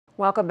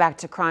Welcome back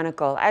to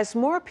Chronicle. As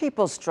more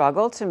people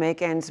struggle to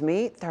make ends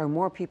meet, there are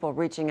more people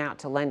reaching out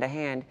to lend a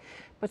hand.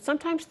 But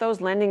sometimes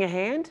those lending a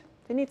hand,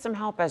 they need some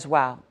help as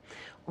well.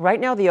 Right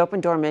now, the Open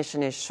Door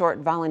mission is short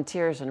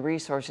volunteers and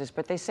resources,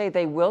 but they say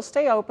they will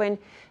stay open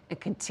and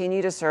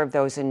continue to serve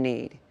those in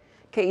need.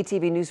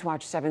 KETV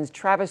Newswatch 7's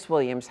Travis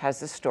Williams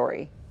has the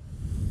story.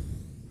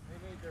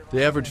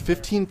 They averaged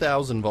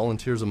 15,000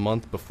 volunteers a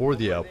month before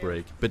the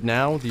outbreak, but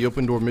now the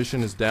Open Door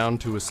mission is down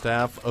to a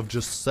staff of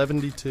just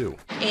 72.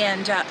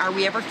 And are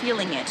we ever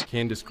feeling it?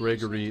 Candace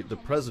Gregory, the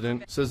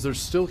president, says they're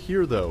still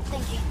here though,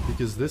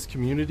 because this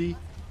community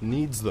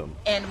needs them.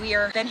 And we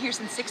are been here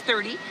since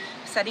 6:30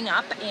 setting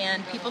up,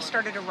 and people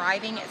started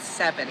arriving at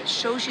 7. It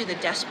shows you the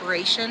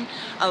desperation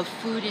of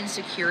food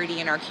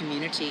insecurity in our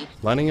community.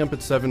 Lining up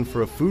at 7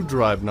 for a food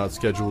drive not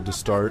scheduled to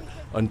start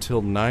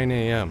until 9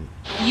 a.m.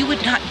 You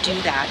would not do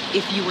that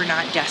if you were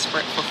not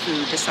desperate for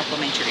food to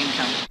supplement your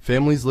income.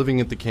 Families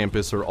living at the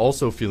campus are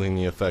also feeling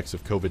the effects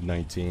of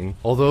COVID-19.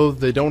 Although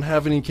they don't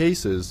have any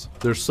cases,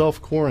 they're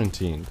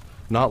self-quarantined,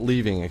 not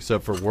leaving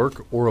except for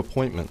work or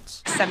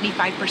appointments.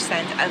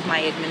 75% of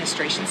my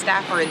administration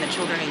staff are in the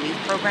children and youth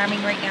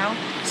programming right now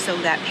so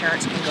that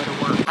parents can go to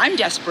work. I'm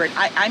desperate.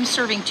 I'm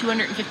serving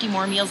 250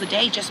 more meals a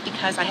day just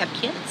because I have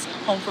kids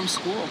home from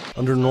school.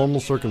 Under normal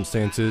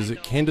circumstances,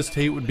 Candace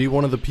Tate would be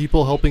one of the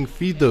people helping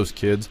feed those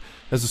kids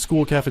as a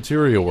school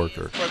cafeteria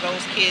worker. For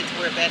those kids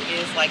where that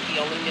is like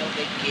the only meal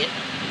they get,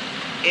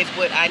 it's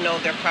what I know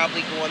they're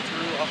probably going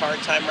through a hard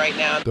time right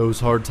now. Those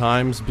hard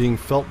times being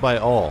felt by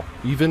all,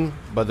 even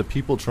by the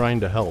people trying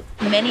to help.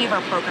 Many of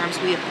our programs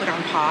we have put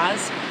on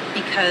pause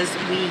because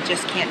we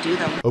just can't do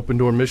them. Open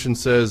Door Mission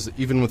says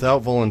even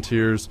without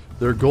volunteers,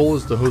 their goal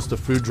is to host a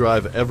food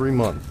drive every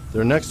month.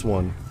 Their next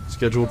one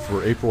scheduled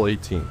for April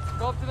 18th.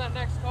 Go up to that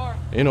next car.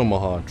 In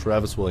Omaha,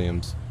 Travis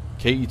Williams,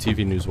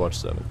 KETV Newswatch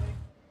 7.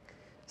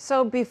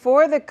 So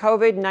before the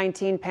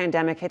COVID-19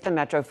 pandemic hit the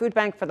Metro, Food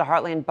Bank for the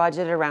Heartland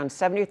budgeted around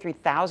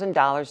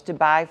 $73,000 to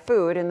buy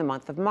food in the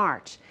month of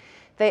March.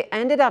 They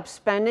ended up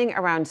spending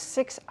around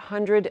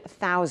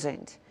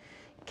 $600,000.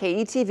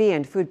 KETV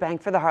and Food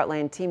Bank for the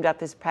Heartland teamed up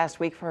this past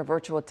week for a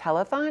virtual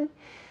telethon,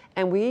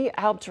 and we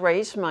helped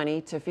raise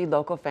money to feed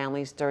local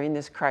families during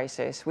this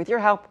crisis. With your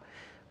help,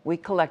 we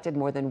collected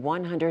more than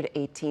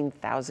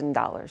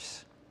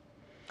 $118,000.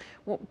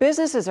 Well,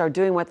 businesses are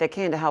doing what they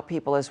can to help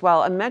people as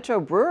well. A Metro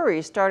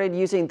brewery started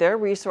using their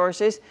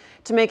resources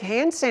to make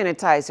hand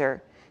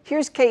sanitizer.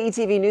 Here's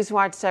KETV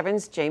Newswatch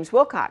 7's James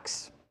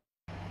Wilcox.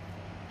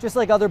 Just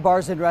like other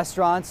bars and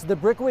restaurants, the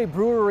Brickway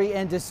Brewery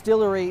and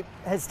Distillery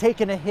has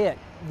taken a hit.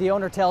 The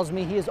owner tells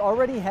me he has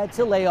already had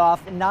to lay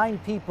off 9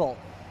 people.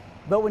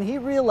 But when he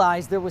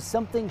realized there was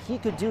something he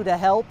could do to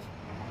help,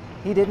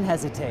 he didn't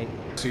hesitate.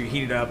 So you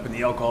heat it up and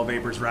the alcohol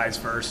vapors rise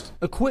first.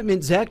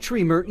 Equipment Zach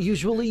Tremer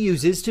usually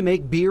uses to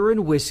make beer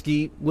and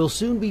whiskey will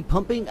soon be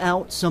pumping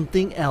out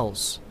something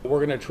else.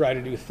 We're going to try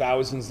to do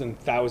thousands and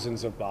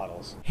thousands of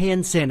bottles.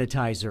 Hand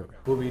sanitizer.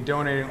 We'll be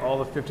donating all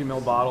the 50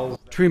 ml bottles.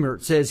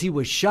 Tremer says he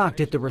was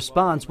shocked at the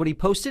response when he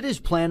posted his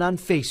plan on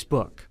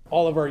Facebook.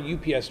 All of our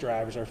UPS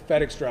drivers, our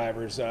FedEx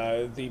drivers,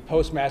 the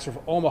postmaster of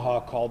Omaha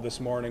called this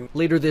morning.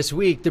 Later this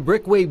week, the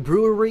Brickway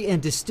Brewery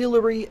and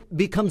Distillery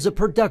becomes a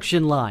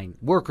production line.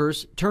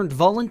 Workers turned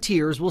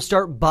volunteers will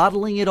start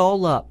bottling it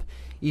all up,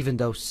 even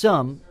though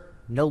some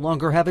no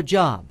longer have a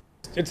job.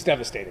 It's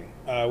devastating.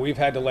 We've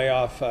had to lay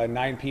off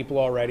 9 people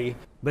already.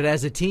 But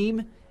as a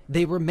team,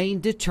 they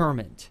remain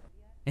determined,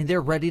 and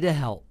they're ready to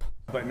help.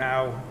 But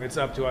now it's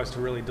up to us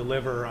to really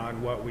deliver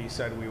on what we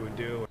said we would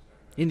do.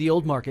 In the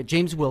Old Market,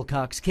 James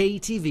Wilcox,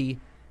 KETV,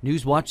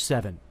 Newswatch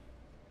 7.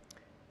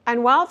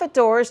 And while the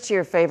doors to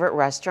your favorite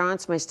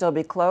restaurants may still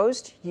be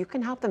closed, you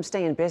can help them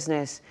stay in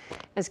business.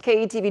 As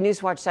KETV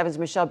Newswatch 7's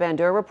Michelle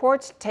Bandura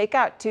reports,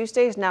 Takeout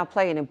Tuesdays now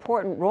play an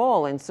important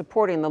role in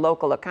supporting the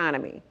local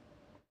economy.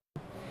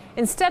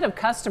 Instead of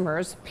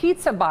customers,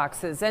 pizza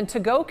boxes and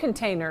to-go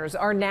containers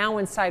are now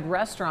inside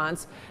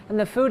restaurants, and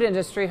the food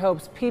industry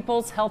hopes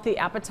people's healthy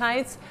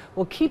appetites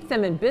will keep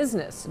them in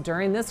business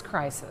during this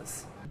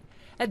crisis.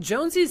 At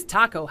Jonesy's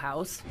Taco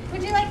House,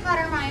 would you like hot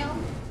or mild?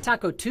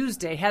 Taco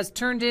Tuesday has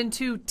turned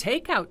into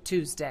Takeout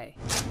Tuesday.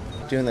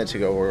 Doing the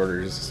to-go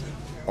orders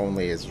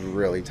only is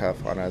really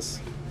tough on us,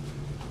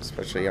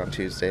 especially on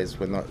Tuesdays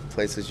when the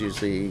place is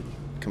usually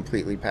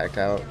completely packed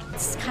out.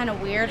 It's kind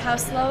of weird how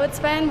slow it's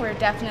been. We're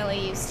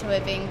definitely used to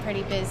it being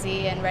pretty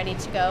busy and ready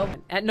to go.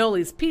 At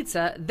Noli's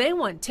Pizza, they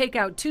want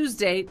Takeout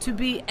Tuesday to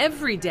be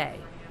every day.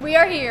 We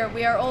are here.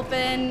 We are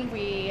open.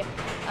 We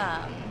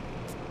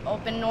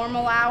open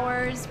normal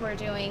hours. We're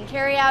doing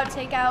carry-out,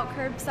 takeout,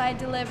 curbside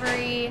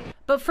delivery.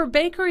 But for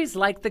bakeries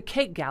like the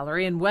Cake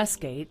Gallery in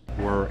Westgate,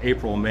 where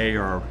April and May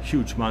are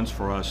huge months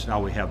for us, now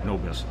we have no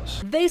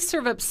business. They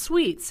serve up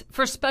sweets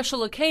for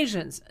special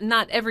occasions,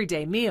 not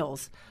everyday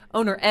meals.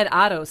 Owner Ed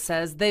Otto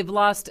says they've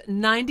lost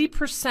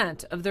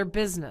 90% of their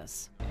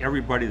business.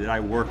 Everybody that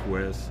I work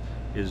with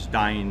is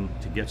dying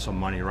to get some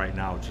money right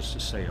now just to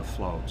stay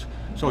afloat.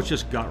 So it's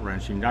just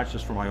gut-wrenching, not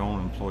just for my own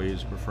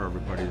employees, but for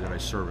everybody that I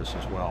service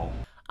as well.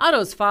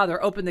 Otto's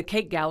father opened the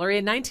cake gallery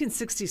in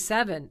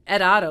 1967.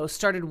 Ed Otto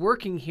started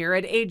working here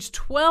at age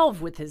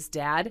 12 with his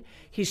dad.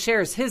 He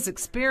shares his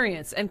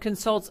experience and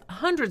consults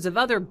hundreds of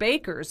other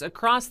bakers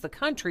across the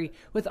country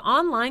with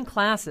online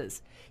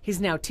classes. He's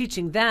now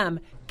teaching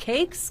them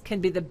cakes can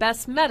be the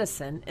best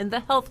medicine in the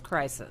health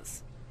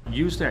crisis.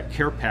 Use that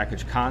care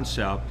package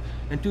concept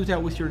and do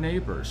that with your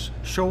neighbors.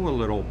 Show a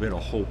little bit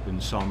of hope in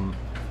something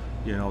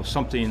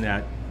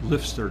that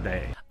lifts their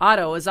day.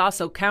 Otto is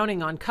also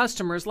counting on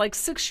customers like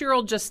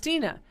 6-year-old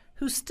Justina,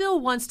 who still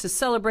wants to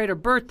celebrate her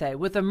birthday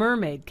with a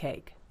mermaid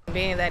cake.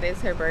 Being that it's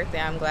her birthday,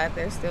 I'm glad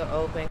they're still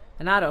open.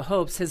 And Otto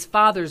hopes his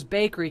father's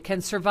bakery can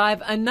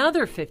survive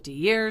another 50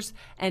 years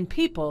and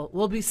people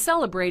will be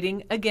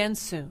celebrating again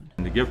soon.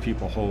 And to give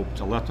people hope,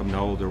 to let them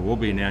know there will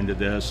be an end to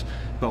this,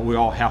 but we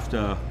all have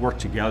to work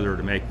together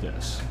to make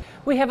this.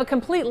 We have a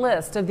complete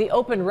list of the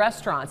open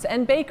restaurants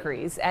and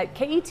bakeries at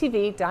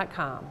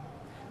KETV.com.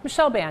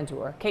 Michelle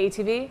Bandur,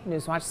 KETV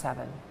News Watch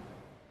 7.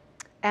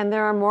 And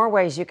there are more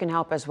ways you can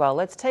help as well.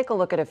 Let's take a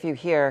look at a few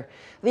here.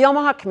 The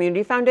Omaha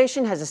Community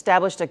Foundation has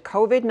established a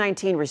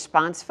COVID-19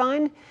 response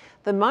fund.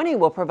 The money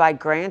will provide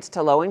grants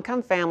to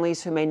low-income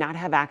families who may not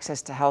have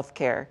access to health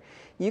care.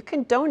 You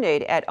can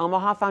donate at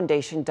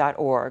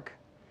omahafoundation.org.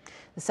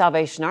 The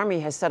Salvation Army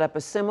has set up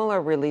a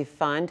similar relief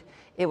fund.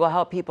 It will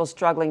help people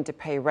struggling to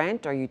pay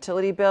rent or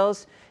utility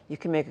bills. You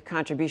can make a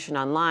contribution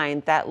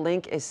online. That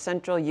link is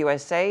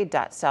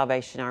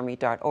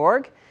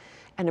centralusa.salvationarmy.org.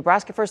 And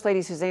Nebraska First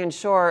Lady Suzanne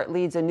Shore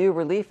leads a new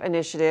relief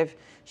initiative.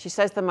 She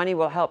says the money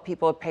will help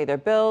people pay their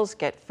bills,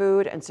 get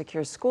food, and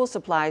secure school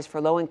supplies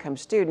for low-income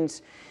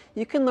students.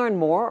 You can learn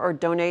more or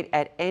donate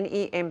at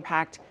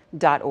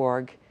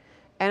neimpact.org.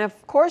 And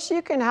of course,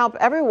 you can help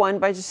everyone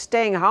by just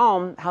staying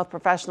home. Health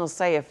professionals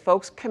say if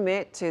folks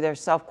commit to their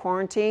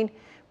self-quarantine,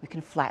 we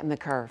can flatten the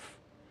curve.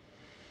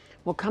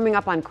 Well, coming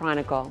up on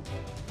Chronicle,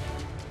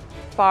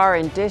 far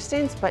in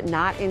distance, but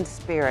not in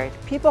spirit.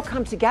 People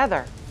come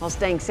together while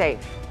staying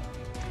safe.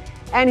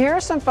 And here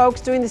are some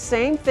folks doing the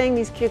same thing.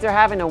 These kids are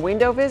having a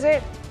window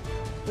visit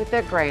with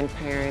their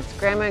grandparents.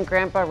 Grandma and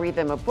Grandpa read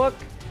them a book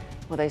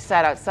while they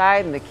sat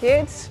outside and the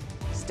kids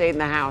stayed in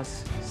the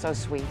house. So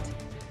sweet.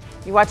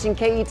 You're watching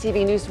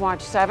KETV News Watch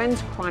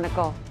 7's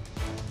Chronicle.